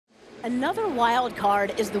Another wild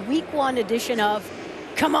card is the Week 1 edition of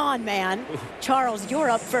Come On, Man. Charles, you're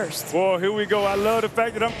up first. Boy, here we go. I love the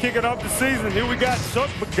fact that I'm kicking off the season. Here we got Chuck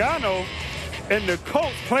Pagano and the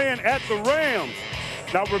Colts playing at the Rams.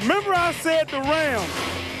 Now, remember I said the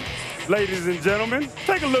Rams. Ladies and gentlemen,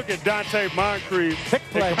 take a look at Dante Moncrief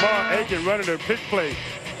and Kamar Aiken running their pick play.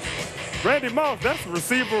 Randy Moss, that's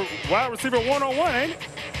receiver, wide receiver one-on-one, ain't it?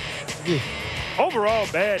 Yeah. Overall,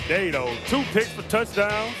 bad day, though. 2 picks for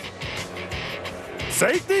touchdowns.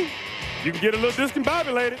 Safety, you can get a little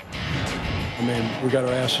discombobulated. I mean, we got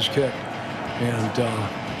our asses kicked.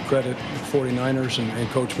 And credit 49ers and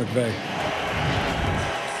Coach McVay.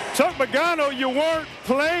 Chuck Pagano, you weren't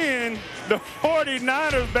playing the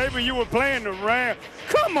 49ers, baby. You were playing the Rams.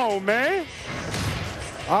 Come on, man.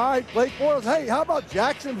 All right, Blake Bortles. Hey, how about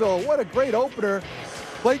Jacksonville? What a great opener.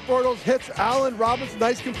 Blake Bortles hits Allen Robinson,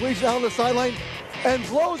 nice completion down the sideline, and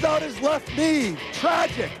blows out his left knee.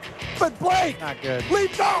 Tragic. But Blake, not good.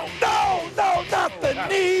 No, not the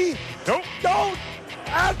knee. Nope. Don't.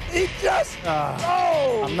 He just,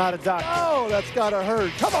 no. I'm not a doctor. No, that's gotta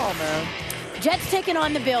hurt. Come on, man. Jets taking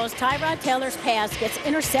on the Bills. Tyrod Taylor's pass gets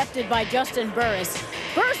intercepted by Juston Burris.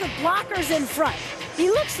 Burris with blockers in front. He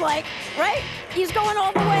looks like, right? He's going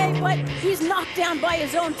all the way, but he's knocked down by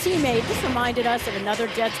his own teammate. This reminded us of another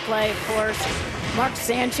Jets play, of course. Mark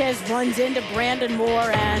Sanchez runs into Brandon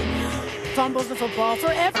Moore and fumbles the football,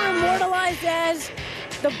 forever immortalized as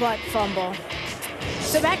the butt fumble.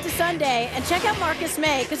 So back to Sunday, and check out Marcus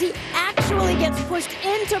May, because he actually gets pushed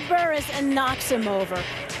into Burris and knocks him over.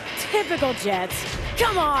 Typical Jets.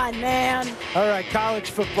 Come on, man. All right, college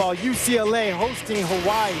football. UCLA hosting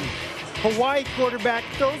Hawaii. Hawaii quarterback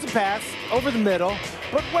throws a pass over the middle.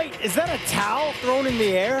 But wait, is that a towel thrown in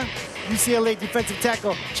the air? UCLA defensive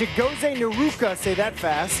tackle Chigozie Nnoruka, say that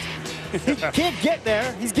fast. He can't get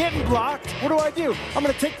there. He's getting blocked. What do? I'm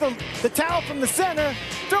going to take the towel from the center,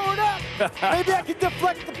 throw it up. Maybe I can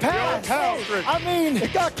deflect the pass. I mean,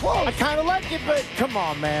 It got close. I kind of like it, but come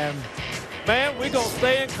on, man. Man, we're going to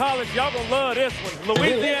stay in college. Y'all going to love this one.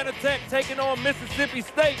 Louisiana Tech taking on Mississippi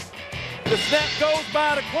State. The snap goes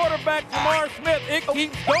by the quarterback, Jamar Smith. It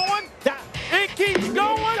keeps going. It keeps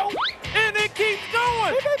going. And it keeps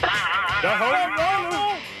going. The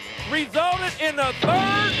whole resulted in a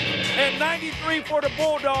 3rd and 93 for the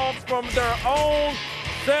Bulldogs from their own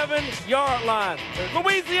 7-yard line.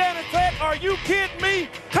 Louisiana Tech, are you kidding me?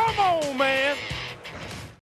 Come on, man.